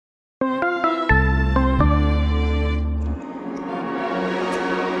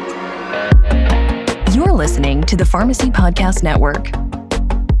listening to the Pharmacy Podcast Network.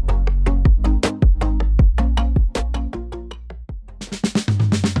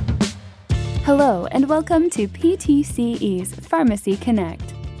 Hello, and welcome to PTCE's Pharmacy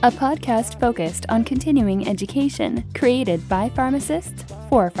Connect, a podcast focused on continuing education created by pharmacists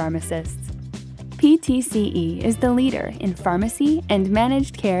for pharmacists. PTCE is the leader in pharmacy and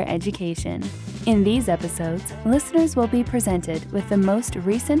managed care education. In these episodes, listeners will be presented with the most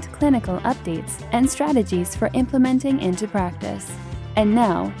recent clinical updates and strategies for implementing into practice. And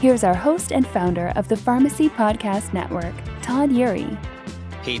now, here's our host and founder of the Pharmacy Podcast Network, Todd Eury.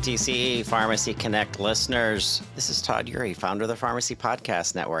 PTCE Pharmacy Connect listeners, this is Todd Eury, founder of the Pharmacy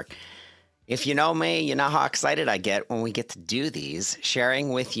Podcast Network. If you know me, you know how excited I get when we get to do these, sharing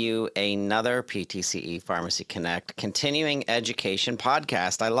with you another PTCE Pharmacy Connect continuing education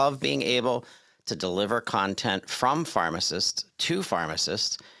podcast. I love being able to deliver content from pharmacists to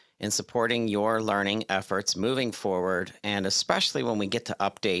pharmacists in supporting your learning efforts moving forward, and especially when we get to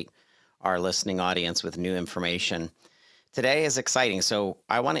update our listening audience with new information. Today is exciting, so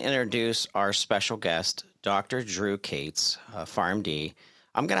I want to introduce our special guest, Dr. Drew Cates, PharmD.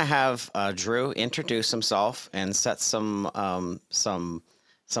 I'm going to have Drew introduce himself and set some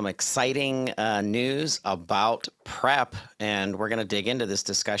exciting news about PrEP, and we're going to dig into this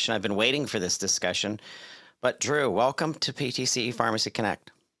discussion. I've been waiting for this discussion, but Drew, welcome to PTCE Pharmacy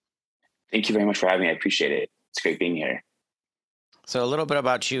Connect. Thank you very much for having me. I appreciate it. It's great being here. So a little bit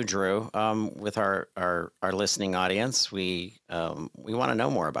about you, Drew, with our listening audience. We want to know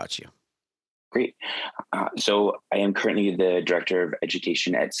more about you. Great. So I am currently the Director of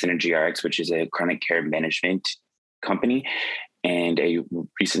Education at SynerGrx, which is a chronic care management company. And I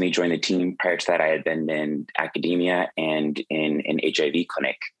recently joined the team. Prior to that, I had been in academia and in an HIV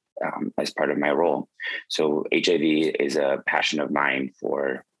clinic as part of my role. So HIV is a passion of mine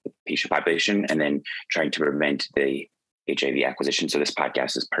for the patient population and then trying to prevent the HIV acquisition. So this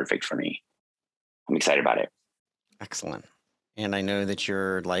podcast is perfect for me. I'm excited about it. Excellent. And I know that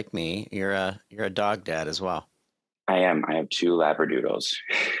you're like me. You're a dog dad as well. I am. I have two Labradoodles.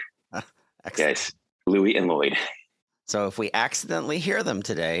 Yes, Louie and Lloyd. So if we accidentally hear them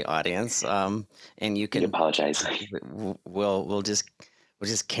today, audience, and you can apologize, we'll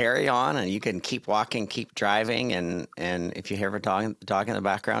just carry on, and you can keep walking, keep driving, and if you hear a dog in the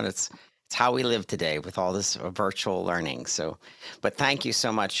background, it's how we live today with all this virtual learning. So, but thank you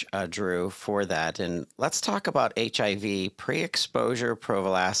so much, Drew, for that. And let's talk about HIV, pre-exposure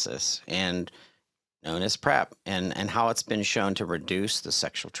prophylaxis, and known as PrEP, and how it's been shown to reduce the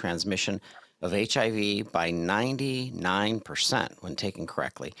sexual transmission of HIV by 99% when taken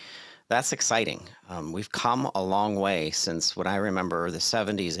correctly. That's exciting. We've come a long way since what I remember the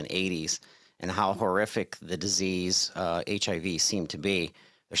 70s and 80s and how horrific the disease HIV seemed to be.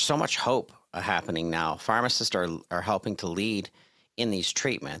 There's so much hope happening now. Pharmacists are helping to lead in these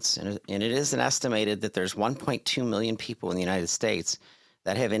treatments. And it is estimated that there's 1.2 million people in the United States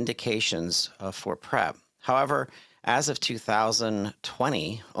that have indications for PrEP. However, as of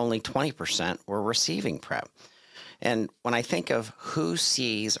 2020, only 20% were receiving PrEP. And when I think of who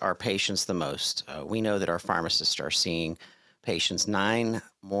sees our patients the most, we know that our pharmacists are seeing patients 9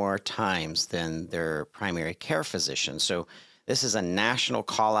 more times than their primary care physician. So this is a national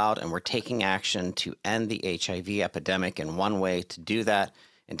call out, and we're taking action to end the HIV epidemic. And one way to do that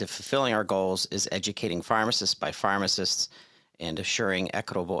and to fulfilling our goals is educating pharmacists by pharmacists and assuring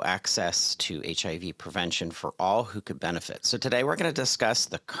equitable access to HIV prevention for all who could benefit. So today we're going to discuss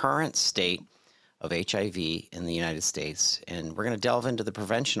the current state of HIV in the United States, and we're going to delve into the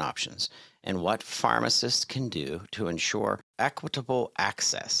prevention options and what pharmacists can do to ensure equitable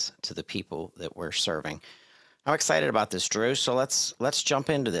access to the people that we're serving. I'm excited about this, Drew. So let's jump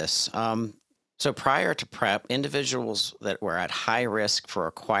into this. So prior to PrEP, individuals that were at high risk for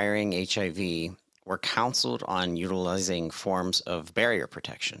acquiring HIV were counseled on utilizing forms of barrier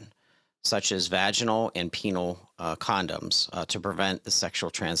protection, such as vaginal and penile condoms to prevent the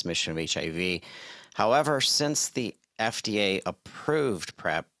sexual transmission of HIV. However, since the FDA approved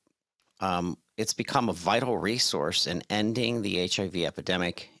PrEP, it's become a vital resource in ending the HIV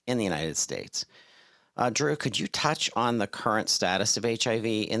epidemic in the United States. Drew, could you touch on the current status of HIV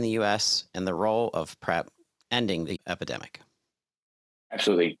in the U.S. and the role of PrEP ending the epidemic?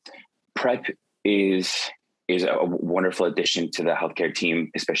 Absolutely. PrEP is a wonderful addition to the healthcare team,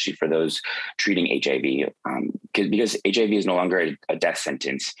 especially for those treating HIV, because HIV is no longer a death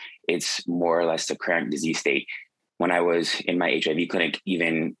sentence. It's more or less a chronic disease state. When I was in my HIV clinic,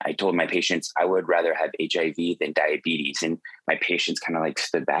 even I told my patients I would rather have HIV than diabetes. And my patients kind of like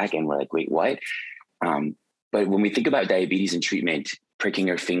stood back and were like, wait, what? But when we think about diabetes and treatment, pricking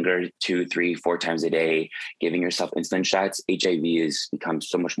your finger 2, 3, 4 times a day, giving yourself insulin shots, HIV has become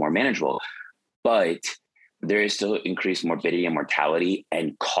so much more manageable. But there is still increased morbidity and mortality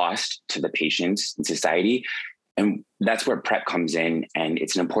and cost to the patients and society. And that's where PrEP comes in. And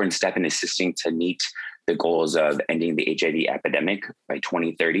it's an important step in assisting to meet the goals of ending the HIV epidemic by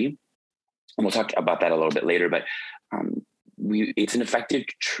 2030. And we'll talk about that a little bit later, but it's an effective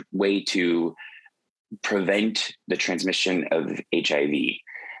way to prevent the transmission of HIV.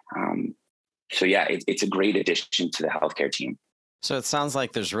 So yeah, it's a great addition to the healthcare team. So it sounds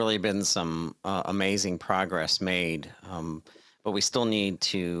like there's really been some amazing progress made, but we still need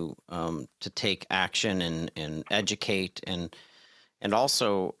to take action and educate and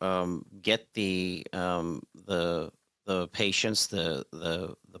also get the patients,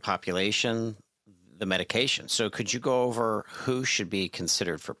 the population, the medication. So could you go over who should be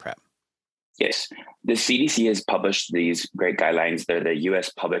considered for PrEP? Yes, the CDC has published these great guidelines. They're the U.S.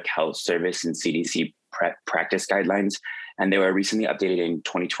 Public Health Service and CDC PrEP practice guidelines, and they were recently updated in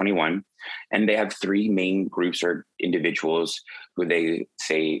 2021. And they have 3 main groups or individuals who they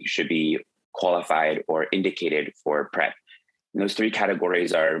say should be qualified or indicated for PrEP. And those 3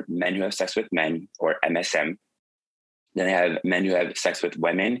 categories are men who have sex with men, or MSM. Then they have men who have sex with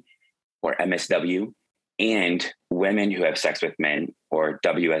women, or MSW, and women who have sex with men, or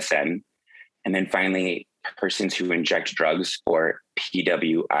WSM. And then finally, persons who inject drugs, or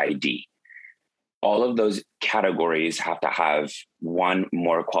PWID. All of those categories have to have one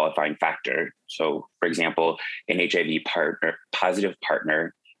more qualifying factor. So, for example, an HIV positive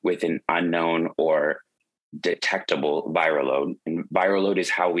partner with an unknown or detectable viral load. And viral load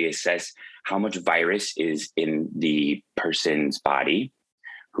is how we assess how much virus is in the person's body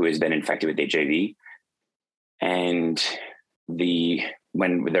who has been infected with HIV. And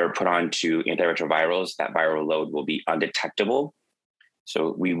when they're put onto antiretrovirals, that viral load will be undetectable.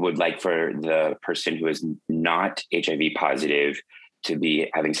 So we would like for the person who is not HIV positive to be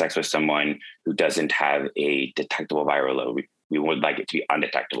having sex with someone who doesn't have a detectable viral load. We would like it to be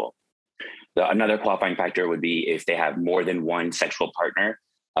undetectable. Another qualifying factor would be if they have more than one sexual partner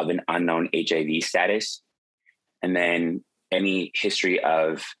of an unknown HIV status, and then any history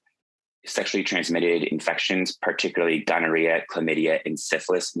of sexually transmitted infections, particularly gonorrhea, chlamydia, and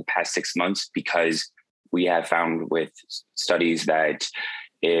syphilis in the past 6 months, because we have found with studies that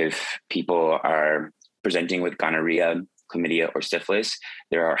if people are presenting with gonorrhea, chlamydia, or syphilis,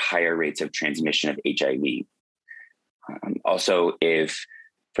 there are higher rates of transmission of HIV. Also,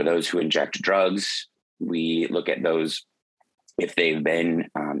 for those who inject drugs, we look at those if they've been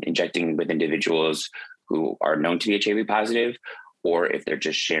injecting with individuals who are known to be HIV positive, or if they're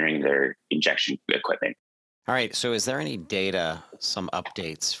just sharing their injection equipment. All right. So is there any data, some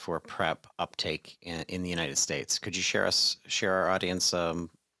updates for PrEP uptake in the United States? Could you share our audience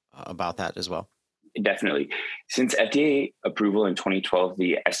about that as well? Definitely. Since FDA approval in 2012,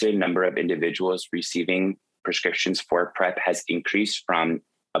 the estimated number of individuals receiving prescriptions for PrEP has increased from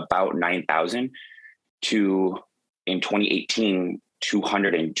about 9,000 to, in 2018,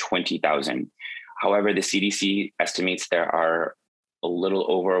 220,000. However, the CDC estimates there are a little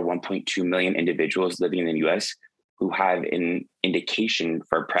over 1.2 million individuals living in the US who have an indication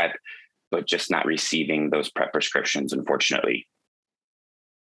for PrEP, but just not receiving those PrEP prescriptions, unfortunately.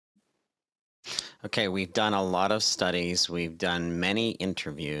 Okay, we've done a lot of studies. We've done many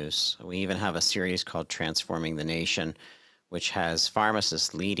interviews. We even have a series called Transforming the Nation, which has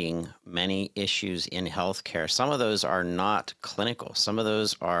pharmacists leading many issues in healthcare. Some of those are not clinical. Some of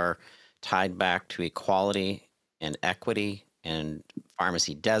those are tied back to equality and equity and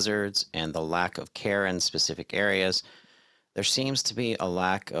pharmacy deserts and the lack of care in specific areas. There seems to be a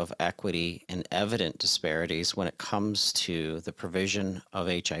lack of equity and evident disparities when it comes to the provision of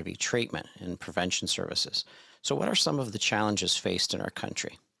HIV treatment and prevention services. So what are some of the challenges faced in our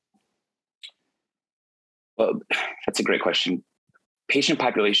country? Well, that's a great question. Patient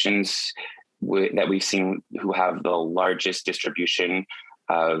populations that we've seen who have the largest distribution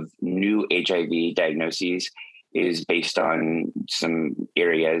of new HIV diagnoses is based on some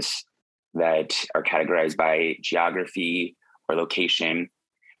areas that are categorized by geography or location,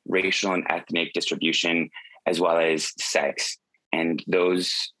 racial and ethnic distribution, as well as sex. And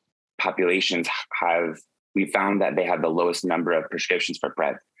those populations we found that they have the lowest number of prescriptions for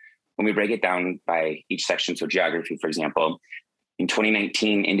PrEP. When we break it down by each section, so geography, for example, in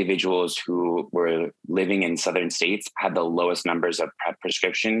 2019, individuals who were living in southern states had the lowest numbers of PrEP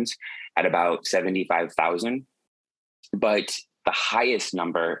prescriptions at about 75,000. But the highest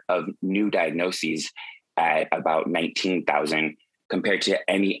number of new diagnoses at about 19,000 compared to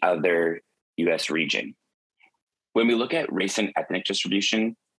any other US region. When we look at race and ethnic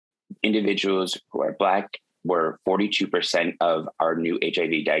distribution, individuals who are Black were 42% of our new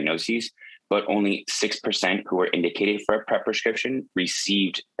HIV diagnoses, but only 6% who were indicated for a PrEP prescription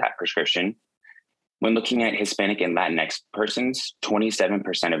received that prescription. When looking at Hispanic and Latinx persons,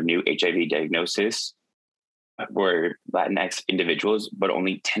 27% of new HIV diagnoses were Latinx individuals, but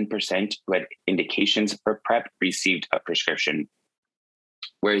only 10% who had indications for PrEP received a prescription.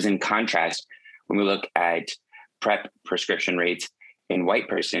 Whereas in contrast, when we look at PrEP prescription rates in white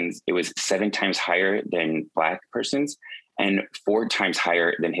persons, it was 7 times higher than Black persons and 4 times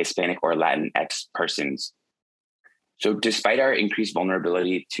higher than Hispanic or Latinx persons. So despite our increased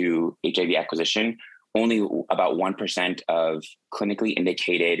vulnerability to HIV acquisition, only about 1% of clinically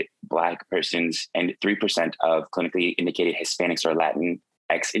indicated Black persons and 3% of clinically indicated Hispanics or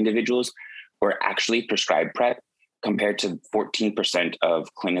Latinx individuals were actually prescribed PrEP, compared to 14% of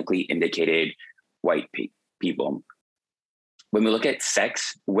clinically indicated white people. When we look at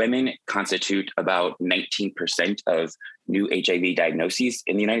sex, women constitute about 19% of new HIV diagnoses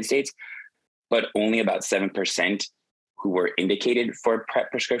in the United States, but only about 7% who were indicated for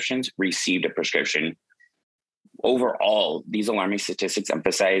PrEP prescriptions received a prescription. Overall, these alarming statistics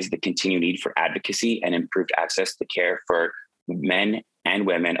emphasize the continued need for advocacy and improved access to care for men and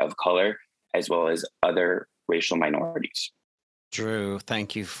women of color, as well as other racial minorities. Drew,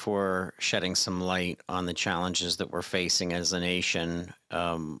 thank you for shedding some light on the challenges that we're facing as a nation.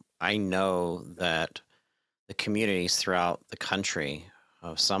 I know that the communities throughout the country,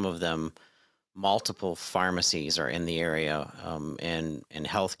 some of them, multiple pharmacies are in the area, and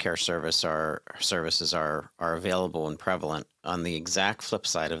healthcare services are available and prevalent. On the exact flip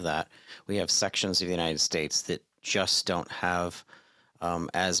side of that, we have sections of the United States that just don't have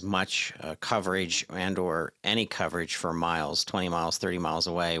as much coverage and or any coverage for miles, 20 miles, 30 miles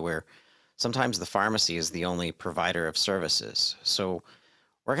away, where sometimes the pharmacy is the only provider of services. So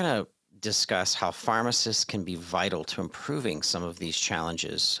we're going to discuss how pharmacists can be vital to improving some of these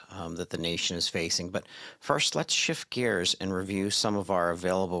challenges that the nation is facing. But first, let's shift gears and review some of our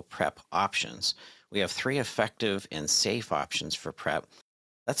available PrEP options. We have 3 effective and safe options for PrEP.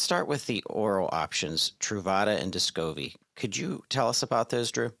 Let's start with the oral options, Truvada and Descovy. Could you tell us about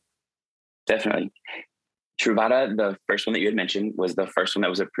those, Drew? Definitely. Truvada, the first one that you had mentioned, was the first one that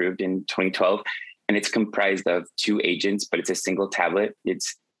was approved in 2012, and it's comprised of 2 agents, but it's a single tablet.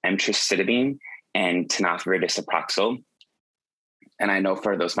 It's emtricitabine and tenofovir disoproxil. And I know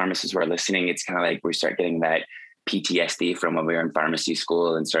for those pharmacists who are listening, it's kind of like we start getting that PTSD from when we were in pharmacy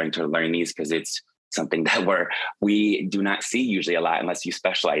school and starting to learn these, because it's something that we do not see usually a lot unless you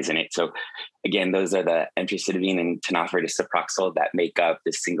specialize in it. So again, those are the emtricitabine and tenofovir disoproxil that make up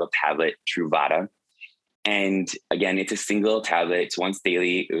the single tablet Truvada. And again, it's a single tablet. It's once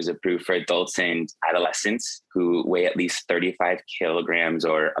daily. It was approved for adults and adolescents who weigh at least 35 kilograms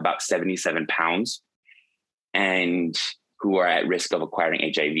or about 77 pounds and who are at risk of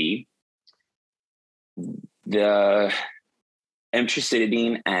acquiring HIV. The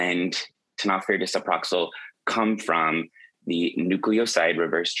emtricitabine and tenofovir disoproxil come from the nucleoside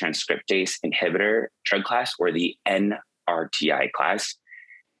reverse transcriptase inhibitor drug class, or the NRTI class.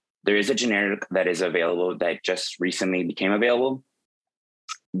 There is a generic that is available that just recently became available.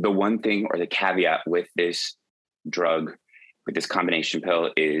 The one thing, or the caveat with this drug, with this combination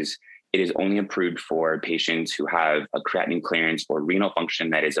pill, is it is only approved for patients who have a creatinine clearance or renal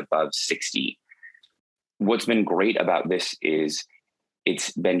function that is above 60. What's been great about this is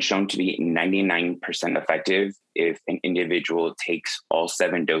it's been shown to be 99% effective if an individual takes all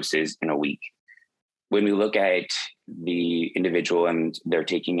 7 doses in a week. When we look at the individual and they're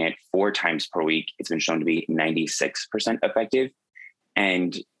taking it 4 times per week, it's been shown to be 96% effective.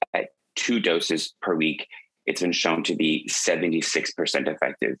 And at 2 doses per week, it's been shown to be 76%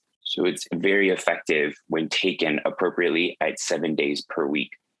 effective. So it's very effective when taken appropriately at 7 days per week.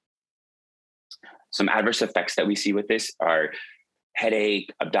 Some adverse effects that we see with this are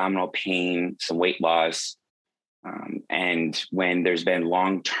headache, abdominal pain, some weight loss. And when there's been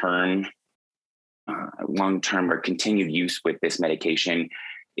long-term or continued use with this medication,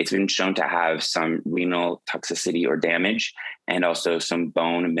 it's been shown to have some renal toxicity or damage, and also some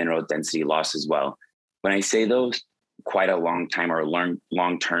bone and mineral density loss as well. When I say those, quite a long time or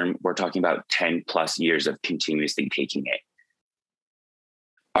long-term, we're talking about 10 plus years of continuously taking it.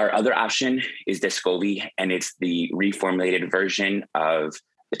 Our other option is Descovy, and it's the reformulated version of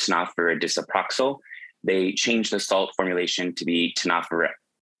the tenofovir disoproxil. They changed the salt formulation to be tenofovir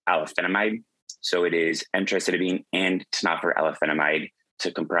alafenamide. So it is emtricitabine and tenofovir alafenamide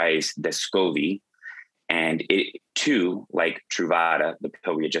to comprise Descovy. And it too, like Truvada, the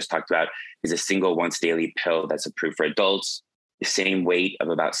pill we had just talked about, is a single once daily pill that's approved for adults, the same weight of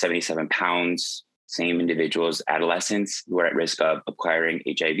about 77 pounds, same individuals, adolescents who are at risk of acquiring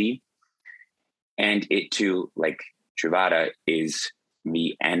HIV. And it too, like Truvada, is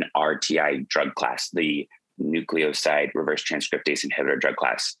the NRTI drug class, the nucleoside reverse transcriptase inhibitor drug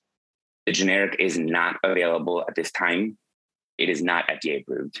class. The generic is not available at this time. It is not FDA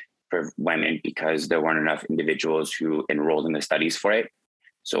approved for women because there weren't enough individuals who enrolled in the studies for it.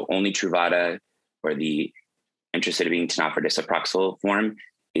 So only Truvada, or the emtricitabine tenofovir disoproxil form,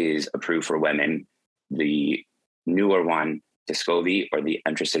 is approved for women. The newer one, Descovy, or the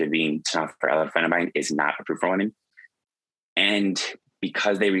emtricitabine tenofovir alafenamide, is not approved for women. And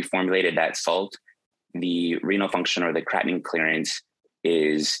because they reformulated that salt, the renal function, or the creatinine clearance,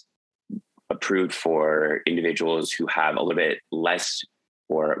 is approved for individuals who have a little bit less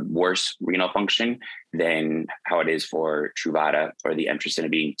or worse renal function than how it is for Truvada, or the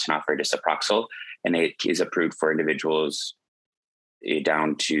emtricitabine tenofovir disoproxil. And it is approved for individuals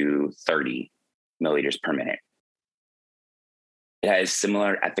down to 30 milliliters per minute. It has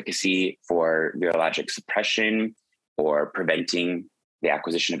similar efficacy for virologic suppression or preventing the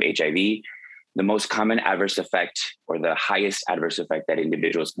acquisition of HIV. The most common adverse effect, or the highest adverse effect that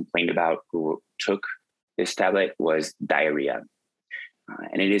individuals complained about who took this tablet, was diarrhea.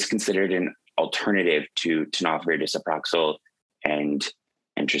 And it is considered an alternative to tenofovir disoproxil and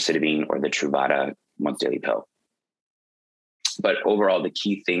emtricitabine, or the Truvada once daily pill. But overall, the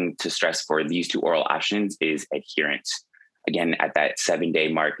key thing to stress for these two oral options is adherence. Again, at that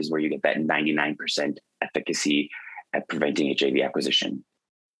 7-day mark is where you get that 99% efficacy at preventing HIV acquisition.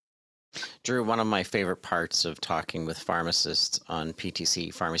 Drew, one of my favorite parts of talking with pharmacists on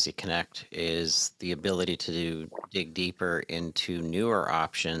PTCE Pharmacy Connect is the ability to dig deeper into newer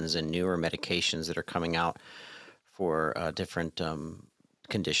options and newer medications that are coming out for different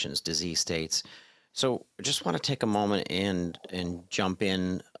conditions, disease states. So I just want to take a moment and jump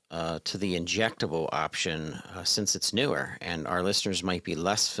in to the injectable option since it's newer and our listeners might be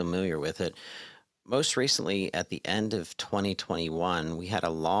less familiar with it. Most recently, at the end of 2021, we had a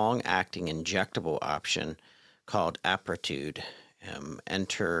long-acting injectable option called Apretude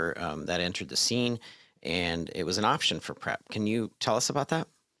that entered the scene, and it was an option for PrEP. Can you tell us about that?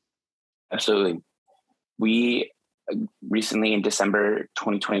 Absolutely. We recently, in December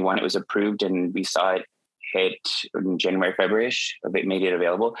 2021, it was approved, and we saw it hit in January, February-ish. It made it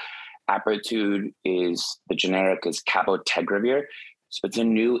available. Apretude is, the generic is cabotegravir. So it's a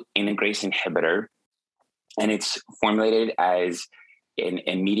new integrase inhibitor, and it's formulated as an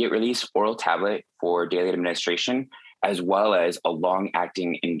immediate release oral tablet for daily administration, as well as a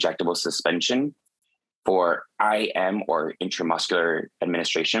long-acting injectable suspension for IM, or intramuscular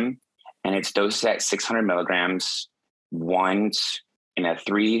administration. And it's dosed at 600 milligrams once in a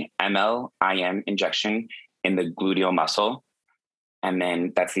 3 ml IM injection in the gluteal muscle. And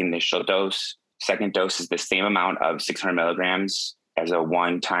then that's the initial dose. Second dose is the same amount of 600 milligrams as a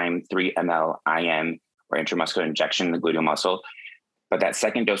one-time 3 ml IM, or intramuscular injection in the gluteal muscle. But that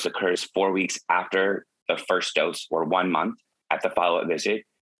second dose occurs 4 weeks after the first dose, or 1 month at the follow-up visit.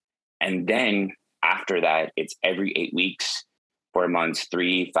 And then after that, it's every 8 weeks for months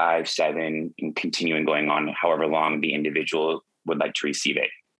 3, 5, 7, and continuing going on however long the individual would like to receive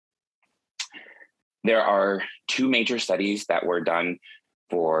it. There are 2 major studies that were done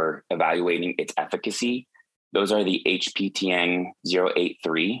for evaluating its efficacy. Those are the HPTN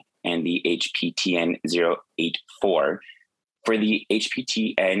 083 and the HPTN 084. For the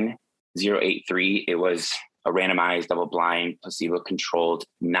HPTN 083, it was a randomized, double-blind, placebo-controlled,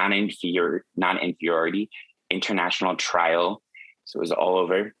 non-inferiority international trial. So it was all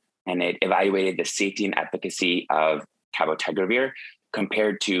over, and it evaluated the safety and efficacy of cabotegravir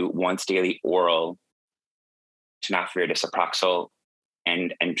compared to once daily oral tenofovir disoproxil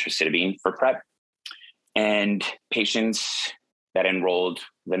and emtricitabine for PrEP. And patients that enrolled,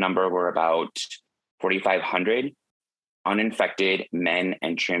 the number were about 4,500 uninfected men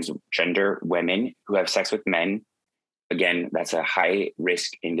and transgender women who have sex with men. Again, that's a high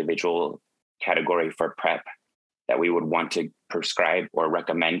risk individual category for PrEP that we would want to prescribe or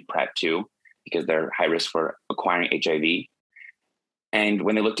recommend PrEP to, because they're high risk for acquiring HIV. And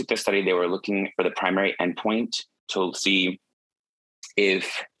when they looked at the study, they were looking for the primary endpoint to see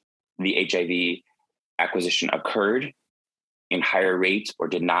if the HIV acquisition occurred in higher rates or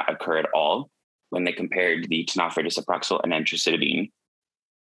did not occur at all when they compared the tenofovir disoproxil and emtricitabine.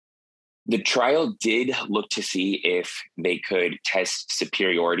 The trial did look to see if they could test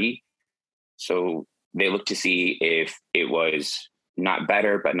superiority. So they looked to see if it was not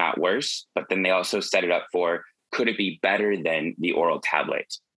better, but not worse. But then they also set it up for, could it be better than the oral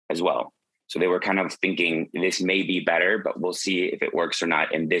tablet as well? So they were kind of thinking this may be better, but we'll see if it works or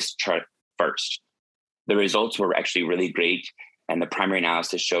not in this chart first. The results were actually really great. And the primary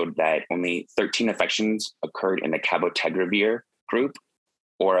analysis showed that only 13 infections occurred in the cabotegravir group,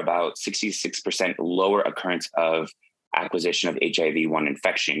 or about 66% lower occurrence of acquisition of HIV-1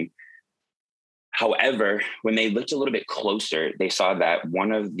 infection. However, when they looked a little bit closer, they saw that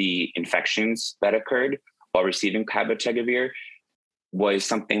one of the infections that occurred while receiving cabotegravir was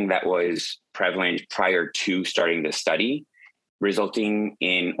something that was prevalent prior to starting the study, resulting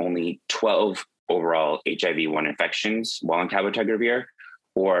in only 12 overall HIV-1 infections while on cabotegravir,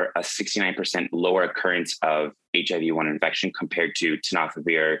 or a 69% lower occurrence of HIV-1 infection compared to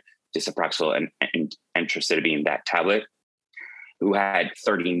tenofovir, disoproxil, and emtricitabine, that tablet, who had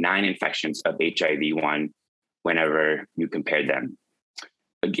 39 infections of HIV-1 whenever you compared them.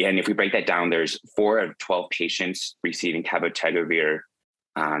 Again, if we break that down, there's 4 of 12 patients receiving cabotegravir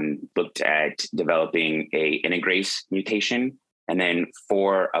looked at developing a integrase mutation, and then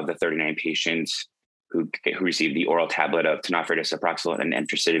 4 of the 39 patients who received the oral tablet of tenofovir disoproxil and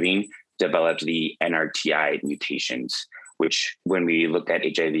emtricitabine developed the NRTI mutations, which when we look at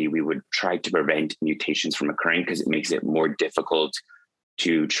HIV, we would try to prevent mutations from occurring because it makes it more difficult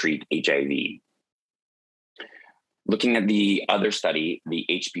to treat HIV. Looking at the other study, the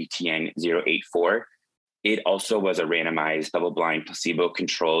HBTN-084, it also was a randomized double-blind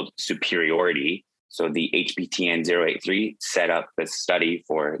placebo-controlled superiority. So the HBTN-083 set up the study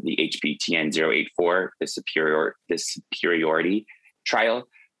for the HBTN-084, the superiority trial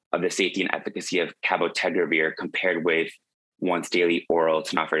of the safety and efficacy of cabotegravir compared with once daily oral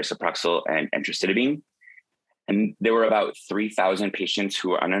tenofovir disoproxil and emtricitabine. And there were about 3,000 patients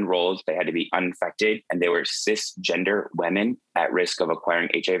who were unenrolled. They had to be uninfected, and they were cisgender women at risk of acquiring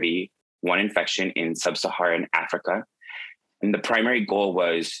HIV-1 infection in sub-Saharan Africa. And the primary goal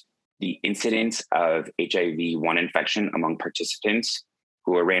was the incidence of HIV-1 infection among participants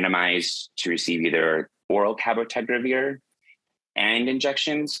who were randomized to receive either oral cabotegravir and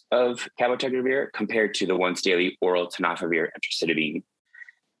injections of cabotegravir compared to the once daily oral tenofovir emtricitabine.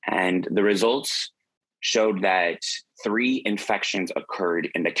 And the results showed that 3 infections occurred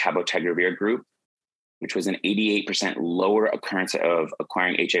in the cabotegravir group, which was an 88% lower occurrence of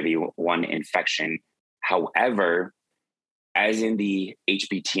acquiring HIV-1 infection. However, as in the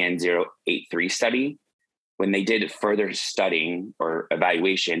HBTN-083 study, when they did further studying or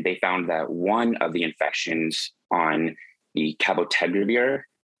evaluation, they found that one of the infections on the cabotegravir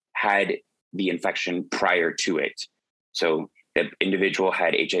had the infection prior to it. So the individual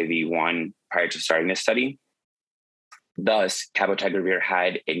had HIV-1 prior to starting this study. Thus, cabotegravir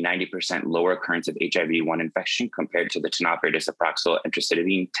had a 90% lower occurrence of HIV-1 infection compared to the tenofovir disoproxil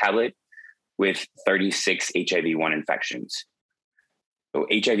emtricitabine tablet with 36 HIV-1 infections. So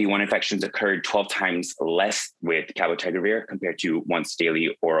HIV-1 infections occurred 12 times less with cabotegravir compared to once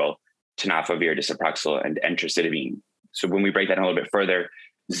daily oral tenofovir disoproxil and emtricitabine. So when we break that down a little bit further,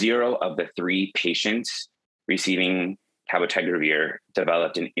 0 of the 3 patients receiving cabotegravir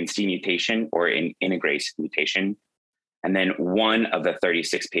developed an INSTI mutation or an integrase mutation. And then 1 of the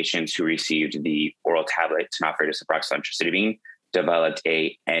 36 patients who received the oral tablet tenofovir disoproxil emtricitabine developed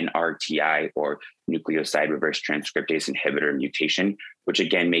a NRTI or nucleoside reverse transcriptase inhibitor mutation, which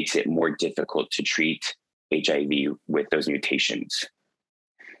again makes it more difficult to treat HIV with those mutations.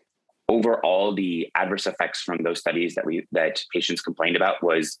 Overall, the adverse effects from those studies that patients complained about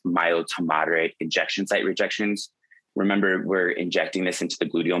was mild to moderate injection site rejections. Remember, we're injecting this into the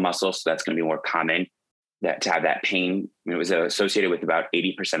gluteal muscle, so that's going to be more common to have that pain. It was associated with about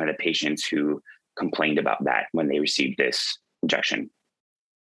 80% of the patients who complained about that when they received this injection.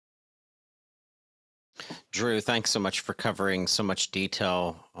 Drew, thanks so much for covering so much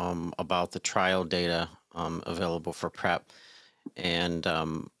detail about the trial data available for PrEP. And,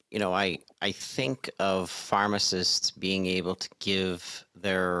 I think of pharmacists being able to give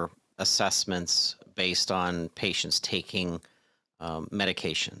their assessments based on patients taking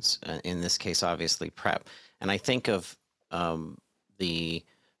medications, in this case, obviously PrEP. And I think of the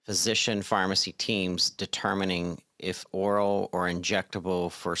physician pharmacy teams determining if oral or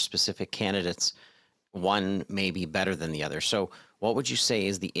injectable for specific candidates, one may be better than the other. So what would you say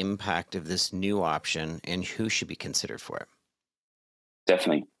is the impact of this new option and who should be considered for it?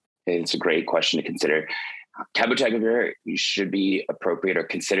 Definitely. It's a great question to consider. Cabotegravir should be appropriate or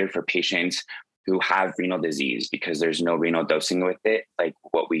considered for patients who have renal disease because there's no renal dosing with it, like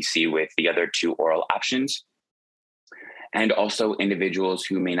what we see with the other 2 oral options. And also individuals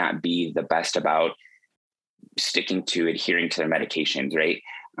who may not be the best about sticking to adhering to their medications, right?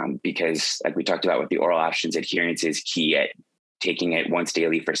 Because like we talked about with the oral options, adherence is key at taking it once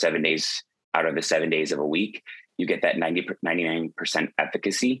daily for 7 days out of the 7 days of a week. You get that 99%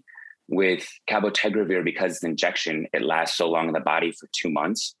 efficacy. With cabotegravir, because it's an injection, it lasts so long in the body for 2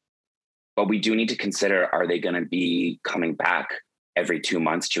 months. But we do need to consider, are they going to be coming back every 2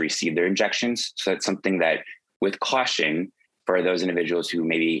 months to receive their injections? So that's something that, with caution, for those individuals who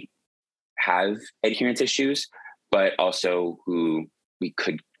maybe have adherence issues, but also who we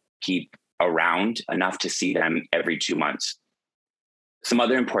could keep around enough to see them every 2 months. Some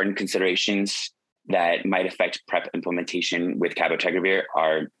other important considerations that might affect PrEP implementation with cabotegravir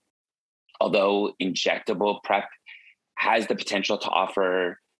are, although injectable PrEP has the potential to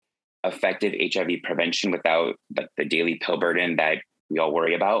offer effective HIV prevention without the daily pill burden that we all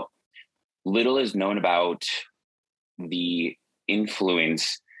worry about, little is known about the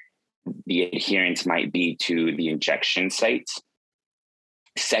influence the adherence might be to the injection sites.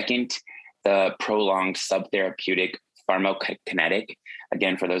 Second, the prolonged subtherapeutic pharmacokinetic.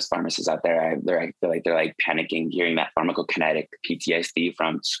 Again, for those pharmacists out there, I feel like they're like panicking hearing that pharmacokinetic PTSD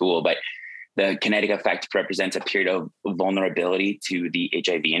from school, but the kinetic effect represents a period of vulnerability to the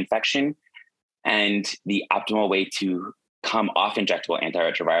HIV infection. And the optimal way to come off injectable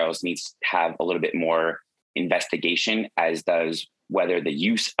antiretrovirals needs to have a little bit more investigation, as does whether the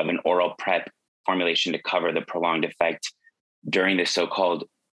use of an oral PrEP formulation to cover the prolonged effect during the so-called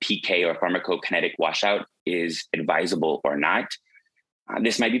PK or pharmacokinetic washout is advisable or not.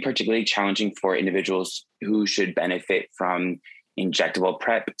 This might be particularly challenging for individuals who should benefit from injectable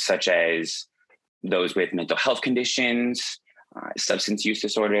PrEP, such as those with mental health conditions, substance use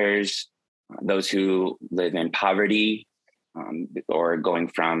disorders, those who live in poverty, or going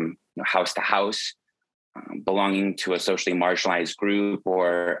from house to house, belonging to a socially marginalized group,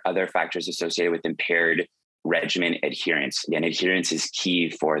 or other factors associated with impaired regimen adherence. Again, adherence is key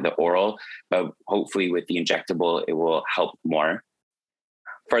for the oral, but hopefully with the injectable, it will help more.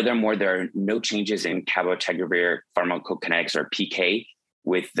 Furthermore, there are no changes in cabotegravir pharmacokinetics or PK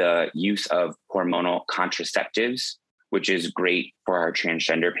with the use of hormonal contraceptives, which is great for our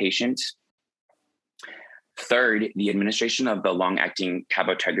transgender patients. Third, the administration of the long-acting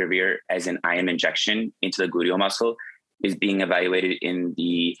cabotegravir as an IM injection into the gluteal muscle is being evaluated in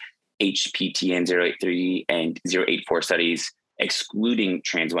the HPTN 083 and 084 studies, excluding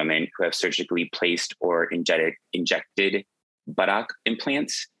trans women who have surgically placed or injected buttock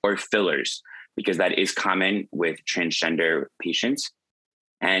implants or fillers, because that is common with transgender patients.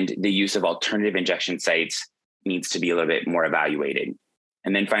 And the use of alternative injection sites needs to be a little bit more evaluated.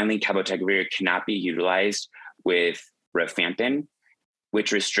 And then finally, cabotegravir cannot be utilized with rifampin,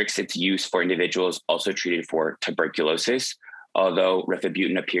 which restricts its use for individuals also treated for tuberculosis, although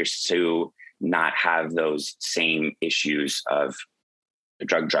rifabutin appears to not have those same issues of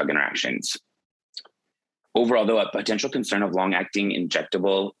drug-drug interactions. Overall, though, a potential concern of long-acting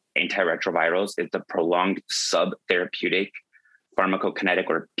injectable antiretrovirals is the prolonged subtherapeutic pharmacokinetic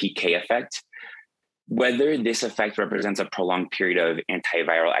or PK effect. Whether this effect represents a prolonged period of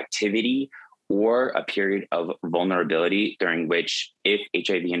antiviral activity or a period of vulnerability during which, if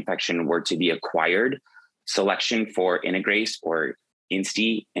HIV infection were to be acquired, selection for integrase or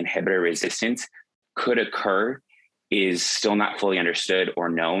INSTI inhibitor resistance could occur is still not fully understood or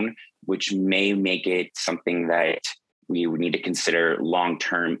known, which may make it something that we would need to consider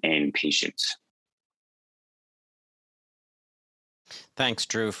long-term in patients. Thanks,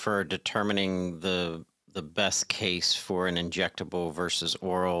 Drew, for determining the best case for an injectable versus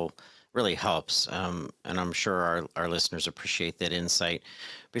oral. Really helps, and I'm sure our listeners appreciate that insight.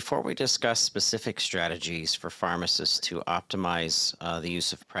 Before we discuss specific strategies for pharmacists to optimize the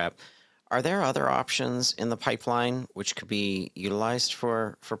use of PrEP, are there other options in the pipeline which could be utilized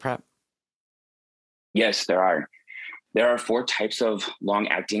for PrEP? Yes, there are. There are 4 types of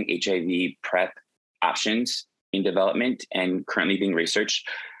long-acting HIV PrEP options in development and currently being researched.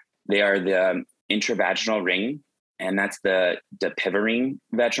 They are the intravaginal ring, and that's the dapivirine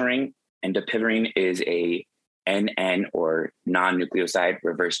vaginal ring. And dapivirine is a NN or non-nucleoside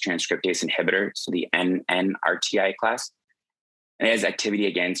reverse transcriptase inhibitor, so the NNRTI class. And it has activity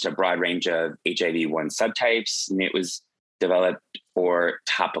against a broad range of HIV-1 subtypes, and it was developed for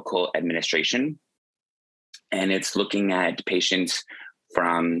topical administration. And it's looking at patients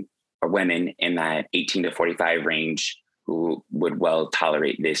from, or women in that 18 to 45 range who would well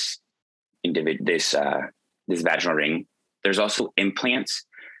tolerate this vaginal ring. There's also implants.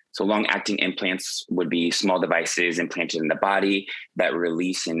 So long-acting implants would be small devices implanted in the body that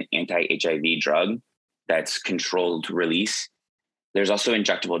release an anti-HIV drug that's controlled release. There's also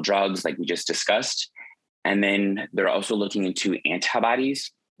injectable drugs like we just discussed. And then they're also looking into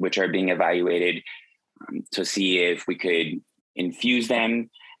antibodies, which are being evaluated to see if we could infuse them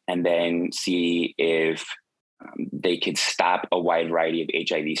and then see if they could stop a wide variety of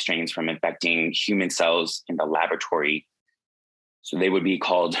HIV strains from infecting human cells in the laboratory. So they would be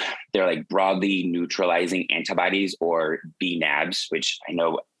called, they're like broadly neutralizing antibodies, or BNABs, which I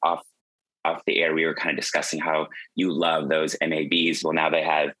know off the air, we were kind of discussing how you love those MABs. Well, now they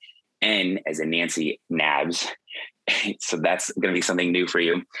have N as in Nancy, NABs. So that's going to be something new for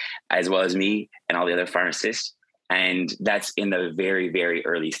you, as well as me and all the other pharmacists. And that's in the very, very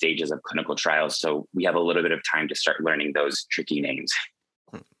early stages of clinical trials. So we have a little bit of time to start learning those tricky names.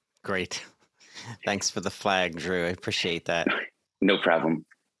 Great. Thanks for the flag, Drew. I appreciate that. No problem.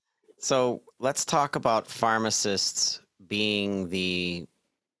 So let's talk about pharmacists being the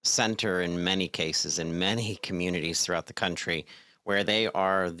center in many cases, in many communities throughout the country, where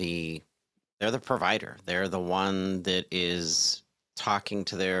they're the provider. They're the one that is talking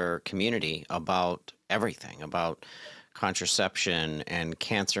to their community about everything, about contraception and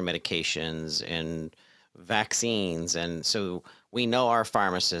cancer medications and vaccines. And so we know our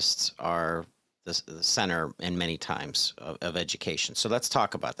pharmacists are the center in many times of education. So let's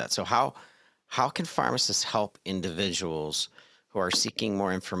talk about that. So how can pharmacists help individuals who are seeking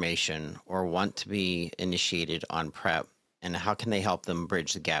more information or want to be initiated on PrEP, and how can they help them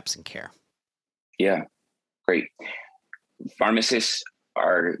bridge the gaps in care? Yeah, great. Pharmacists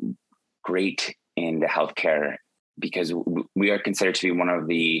are great in the healthcare because we are considered to be one of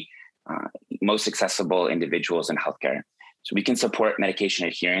the most accessible individuals in healthcare. So we can support medication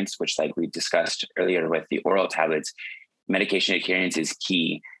adherence, which, like we discussed earlier with the oral tablets, medication adherence is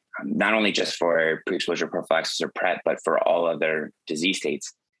key, not only just for pre-exposure prophylaxis or PrEP, but for all other disease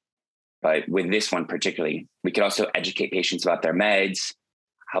states. But with this one particularly, we could also educate patients about their meds,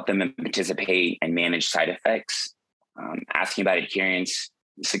 help them anticipate and manage side effects, asking about adherence,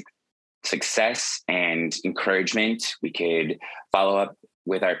 success, and encouragement. We could follow up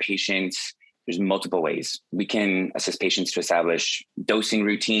with our patients. There's multiple ways. We can assist patients to establish dosing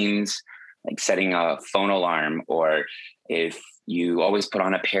routines, like setting a phone alarm, or if you always put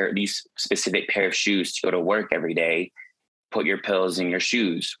on these specific pair of shoes to go to work every day, put your pills in your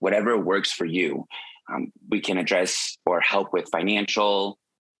shoes, whatever works for you. We can address or help with financial.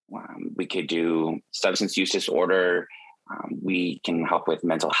 We could do substance use disorder. We can help with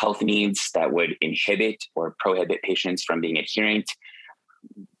mental health needs that would inhibit or prohibit patients from being adherent.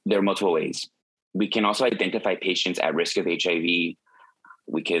 There are multiple ways. We can also identify patients at risk of HIV.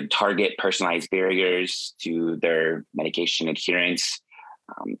 We could target personalized barriers to their medication adherence.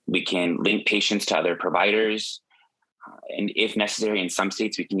 We can link patients to other providers. And if necessary, in some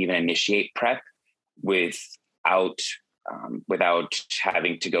states, we can even initiate PrEP without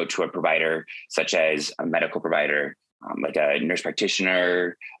having to go to a provider, such as a medical provider, like a nurse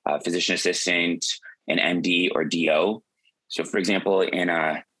practitioner, a physician assistant, an MD or DO. So for example, in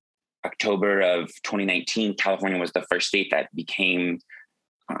October of 2019, California was the first state that became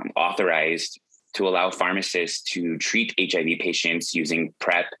authorized to allow pharmacists to treat HIV patients using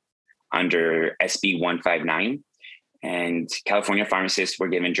PrEP under SB 159. And California pharmacists were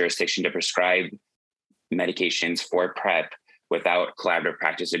given jurisdiction to prescribe medications for PrEP without collaborative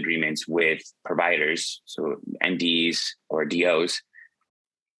practice agreements with providers, so MDs or DOs.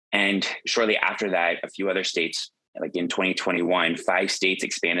 And shortly after that, a few other states, like in 2021, 5 states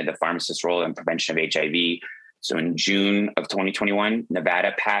expanded the pharmacist's role in prevention of HIV. So in June of 2021,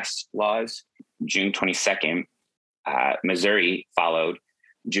 Nevada passed laws. June 22nd, Missouri followed.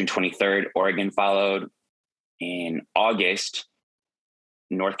 June 23rd, Oregon followed. In August,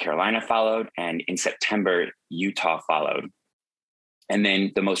 North Carolina followed. And in September, Utah followed. And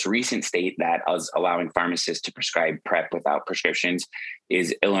then the most recent state that is allowing pharmacists to prescribe PrEP without prescriptions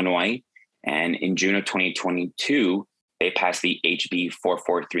is Illinois. And in June of 2022, they passed the HB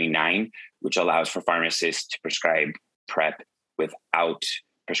 4439, which allows for pharmacists to prescribe PrEP without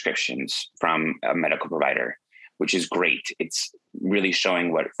prescriptions from a medical provider, which is great. It's really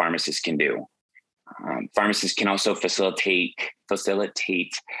showing what pharmacists can do. Pharmacists can also facilitate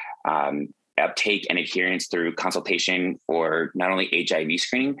uptake and adherence through consultation for not only HIV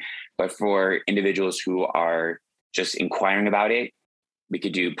screening, but for individuals who are just inquiring about it. We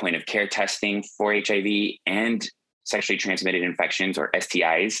could do point of care testing for HIV and sexually transmitted infections, or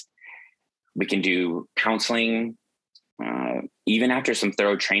STIs. We can do counseling. Even after some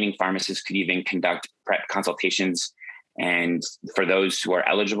thorough training, pharmacists could even conduct PrEP consultations. And for those who are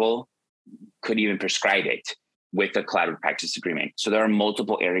eligible, could even prescribe it with a collaborative practice agreement. So there are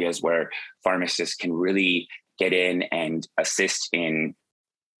multiple areas where pharmacists can really get in and assist in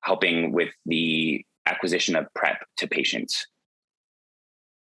helping with the acquisition of PrEP to patients.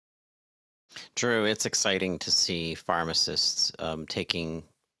 Drew, it's exciting to see pharmacists taking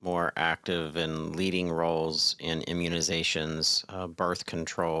more active and leading roles in immunizations, birth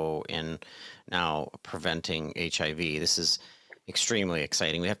control, and now preventing HIV. This is extremely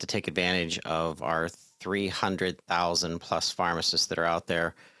exciting. We have to take advantage of our 300,000 plus pharmacists that are out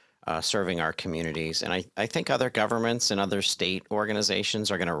there serving our communities. And I think other governments and other state organizations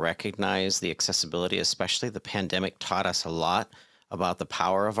are going to recognize the accessibility, especially the pandemic taught us a lot about the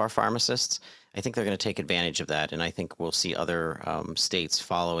power of our pharmacists. I think they're going to take advantage of that. And I think we'll see other states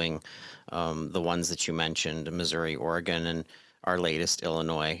following the ones that you mentioned, Missouri, Oregon, and our latest,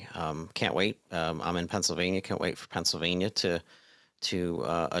 Illinois. Can't wait. I'm in Pennsylvania. Can't wait for Pennsylvania to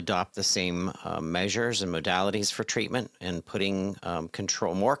adopt the same measures and modalities for treatment and putting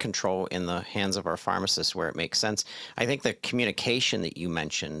more control in the hands of our pharmacists where it makes sense. I think the communication that you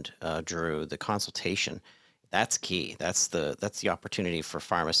mentioned, Drew, the consultation, that's key. That's the opportunity for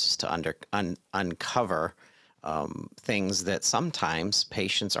pharmacists to uncover things that sometimes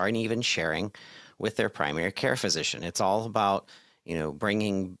patients aren't even sharing with their primary care physician. It's all about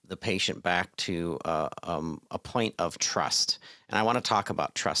bringing the patient back to a point of trust. And I want to talk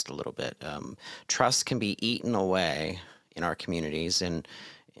about trust a little bit. Trust can be eaten away in our communities and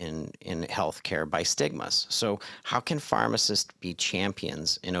in healthcare by stigmas. So how can pharmacists be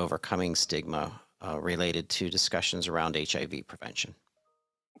champions in overcoming stigma related to discussions around HIV prevention?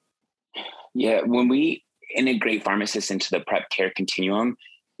 Yeah, when we integrate pharmacists into the PrEP care continuum,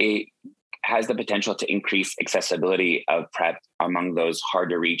 it has the potential to increase accessibility of PrEP among those hard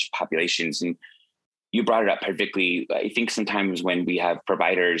to reach populations. And you brought it up perfectly. I think sometimes when we have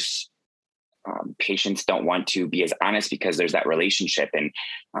providers, patients don't want to be as honest because there's that relationship. And,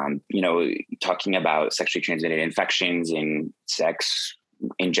 talking about sexually transmitted infections and sex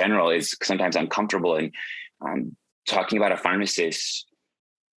in general is sometimes uncomfortable. And talking about a pharmacist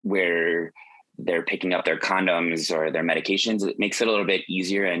where they're picking up their condoms or their medications, it makes it a little bit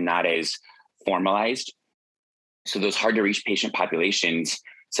easier and not as formalized. So those hard to reach patient populations,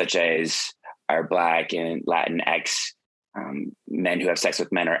 such as our Black and Latinx men who have sex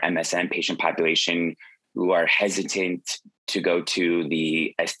with men, or MSM patient population, who are hesitant to go to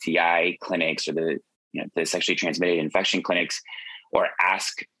the STI clinics or the sexually transmitted infection clinics, or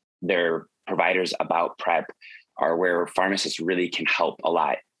ask their providers about PrEP, are where pharmacists really can help a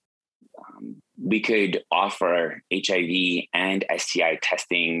lot. We could offer HIV and STI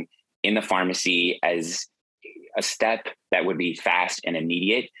testing in the pharmacy as a step that would be fast and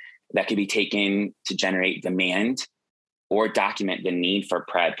immediate, that could be taken to generate demand or document the need for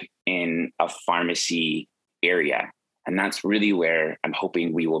PrEP in a pharmacy area. And that's really where I'm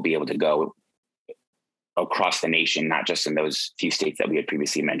hoping we will be able to go across the nation, not just in those few states that we had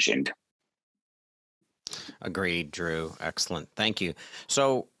previously mentioned. Agreed, Drew. Excellent. Thank you.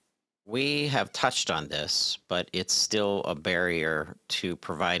 So we have touched on this, but it's still a barrier to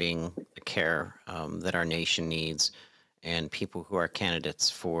providing the care that our nation needs and people who are candidates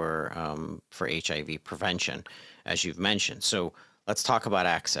for HIV prevention, as you've mentioned. So let's talk about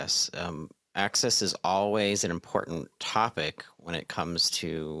access. Access is always an important topic when it comes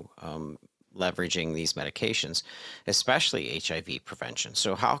to leveraging these medications, especially HIV prevention.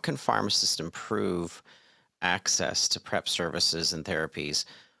 So how can pharmacists improve access to PrEP services and therapies?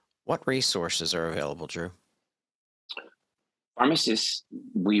 What resources are available, Drew? Pharmacists,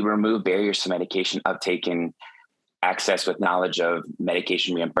 we remove barriers to medication uptake and access with knowledge of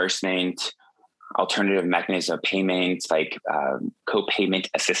medication reimbursement, alternative mechanisms of payment like co-payment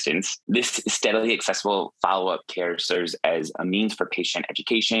assistance. This steadily accessible follow-up care serves as a means for patient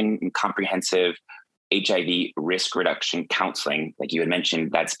education and comprehensive HIV risk reduction counseling. Like you had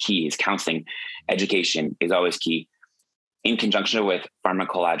mentioned, that's key, is counseling. Education is always key. In conjunction with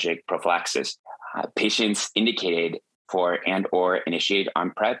pharmacologic prophylaxis, patients indicated for and or initiated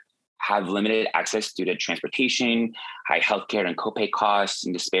on PrEP have limited access due to transportation, high healthcare and copay costs,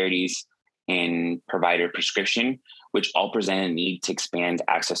 and disparities in provider prescription, which all present a need to expand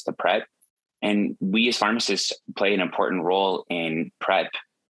access to PrEP. And we as pharmacists play an important role in PrEP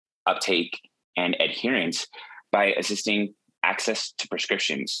uptake and adherence by assisting access to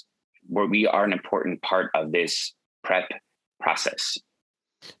prescriptions, where we are an important part of this PrEP process.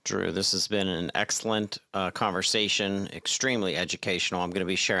 Drew, this has been an excellent conversation, extremely educational. I'm going to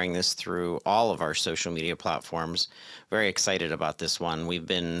be sharing this through all of our social media platforms. Very excited about this one. We've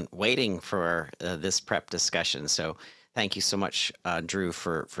been waiting for this PrEP discussion. So Thank you so much, Drew,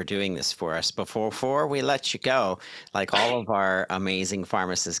 for doing this for us. Before we let you go, like all of our amazing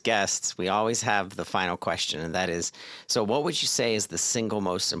pharmacist guests, we always have the final question, and that is, so what would you say is the single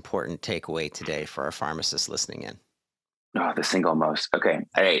most important takeaway today for our pharmacists listening in? Oh, the single most. Okay.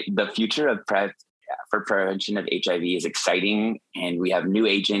 All right. The future of PrEP for prevention of HIV is exciting, and we have new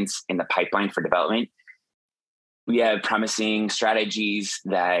agents in the pipeline for development. We have promising strategies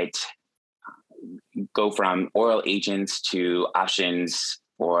that go from oral agents to options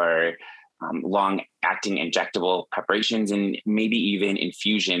for long-acting injectable preparations, and maybe even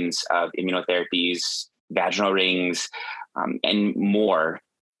infusions of immunotherapies, vaginal rings, and more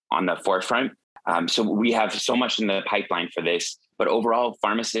on the forefront. So we have so much in the pipeline for this, but overall,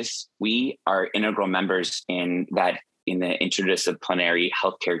 pharmacists, we are integral members in the interdisciplinary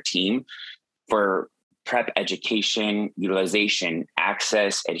healthcare team for PrEP education, utilization,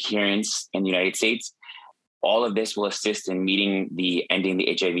 access, adherence in the United States. All of this will assist in ending the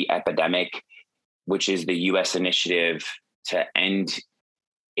HIV epidemic, which is the U.S. initiative to end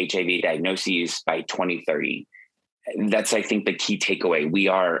HIV diagnoses by 2030. That's, I think, the key takeaway. We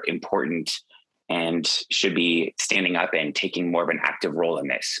are important and should be standing up and taking more of an active role in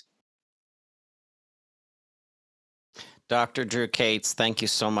this. Dr. Drew Cates, thank you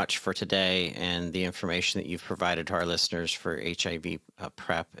so much for today and the information that you've provided to our listeners for HIV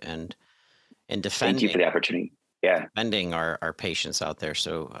PrEP and defending. Thank you for the opportunity. Yeah. Defending our patients out there.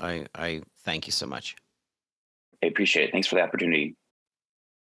 So I thank you so much. I appreciate it. Thanks for the opportunity.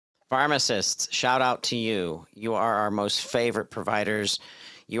 Pharmacists, shout out to you. You are our most favorite providers.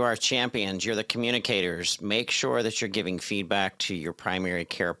 You are champions. You're the communicators. Make sure that you're giving feedback to your primary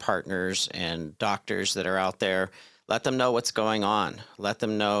care partners and doctors that are out there. Let them know what's going on. Let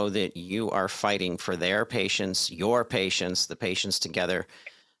them know that you are fighting for their patients, your patients, the patients together.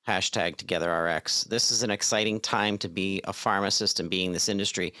 #TogetherRx. This is an exciting time to be a pharmacist and be in this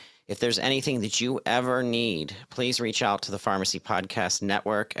industry. If there's anything that you ever need, please reach out to the Pharmacy Podcast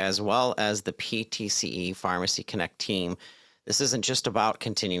Network as well as the PTCE Pharmacy Connect team. This isn't just about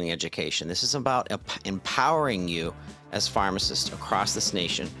continuing education. This is about empowering you as pharmacists across this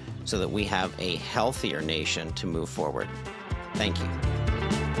nation so that we have a healthier nation to move forward. Thank you.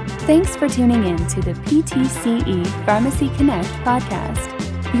 Thanks for tuning in to the PTCE Pharmacy Connect podcast.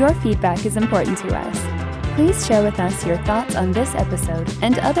 Your feedback is important to us. Please share with us your thoughts on this episode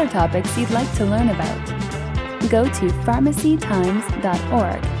and other topics you'd like to learn about. Go to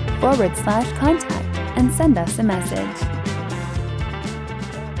pharmacytimes.org/contact and send us a message.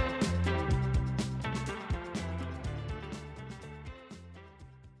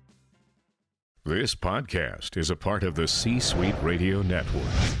 This podcast is a part of the C-Suite Radio Network.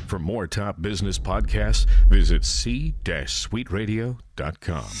 For more top business podcasts, visit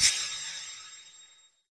c-suiteradio.com.